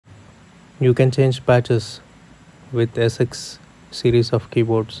You can change patches with SX series of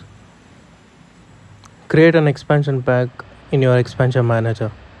keyboards. Create an expansion pack in your expansion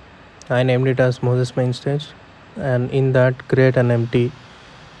manager. I named it as Moses mainstage, and in that create an empty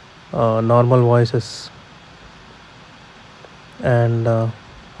normal voices, and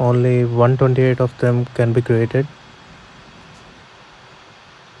only 128 of them can be created.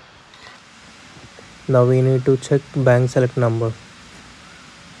 Now we need to check bank select number.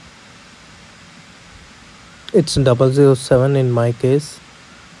 It's 007 in my case.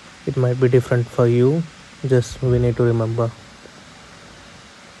 It might be different for you, just we need to remember.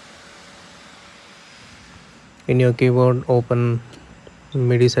 In your keyboard, open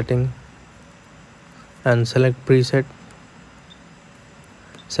MIDI setting and select preset,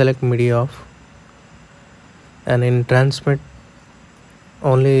 select MIDI off, and in transmit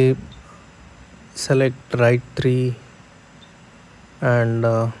only select write 3 and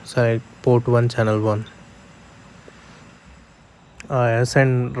select port 1 channel 1. I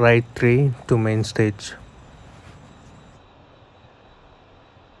assign write 3 to main stage.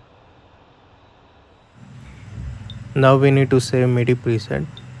 Now we need to save MIDI preset.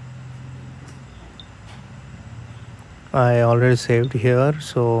 I already saved here,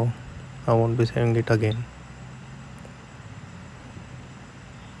 so I won't be saving it again.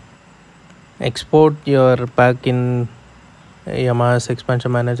 Export your pack in Yamaha's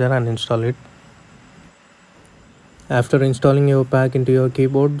expansion manager and install it. After installing your pack into your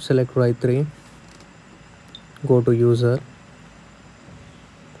keyboard, select write 3, go to user,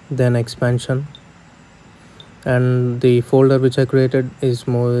 then expansion, and the folder which I created is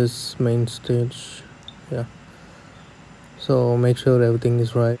Moses mainstage. Yeah, so make sure everything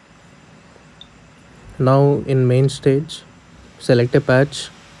is right. Now in mainstage, select a patch,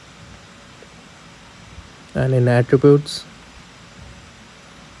 and in attributes,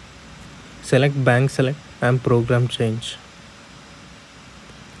 select bank select and program change.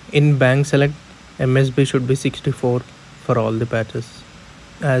 In bank select, MSB should be 64 for all the patches,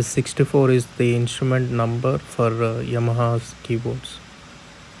 as 64 is the instrument number for Yamaha's keyboards.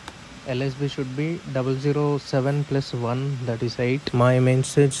 LSB should be 007 plus 1, that is 8. My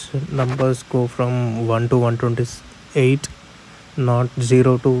mainstage numbers go from 1 to 128, not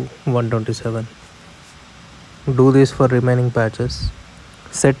 0 to 127. Do this for remaining patches.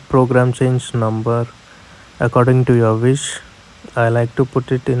 Set program change number according to your wish. I like to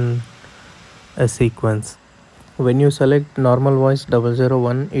put it in a sequence. When you select normal voice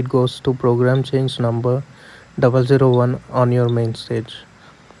 001, it goes to program change number 001 on your main stage.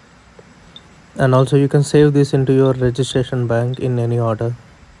 And also you can save this into your registration bank in any order.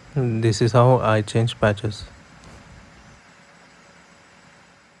 This is how I change patches.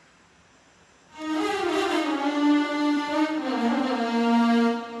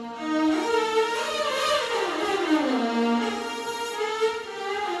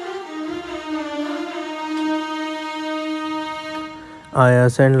 I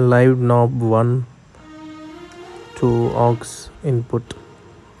assign live knob 1 to aux input.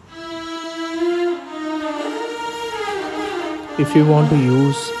 If you want to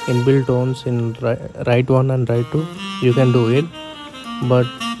use inbuilt tones in write 1 and write 2, you can do it, but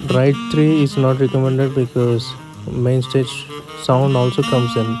write 3 is not recommended because main stage sound also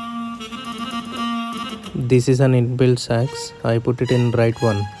comes in. This is an inbuilt sax. I put it in write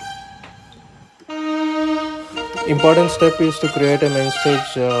 1. Important step is to create a main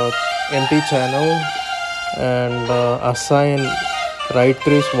stage empty channel and assign write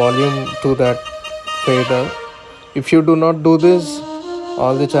 3's volume to that fader. If you do not do this,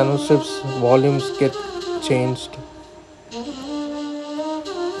 all the channel strips volumes get changed.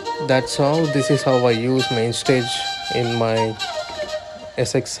 That's how. This is how I use main stage in my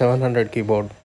sx900 keyboard.